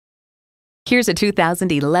Here's a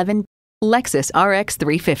 2011 Lexus RX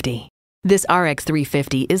 350. This RX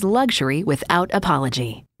 350 is luxury without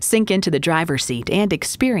apology. Sink into the driver's seat and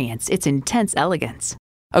experience its intense elegance.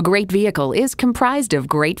 A great vehicle is comprised of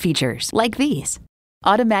great features like these: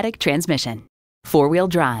 automatic transmission, four-wheel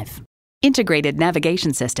drive, integrated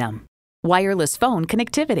navigation system, wireless phone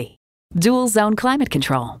connectivity, dual-zone climate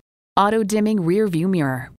control, auto-dimming rear-view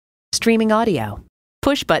mirror, streaming audio,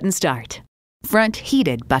 push-button start, front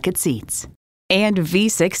heated bucket seats, and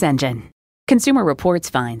V6 engine. Consumer Reports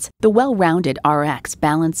finds the well-rounded RX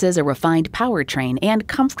balances a refined powertrain and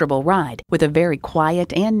comfortable ride with a very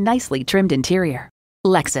quiet and nicely trimmed interior.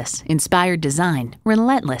 Lexus, inspired design,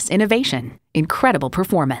 relentless innovation, incredible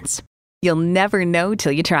performance. You'll never know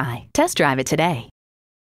till you try. Test drive it today.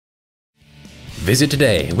 Visit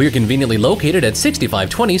today. We're conveniently located at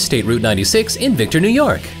 6520 State Route 96 in Victor, New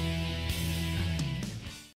York.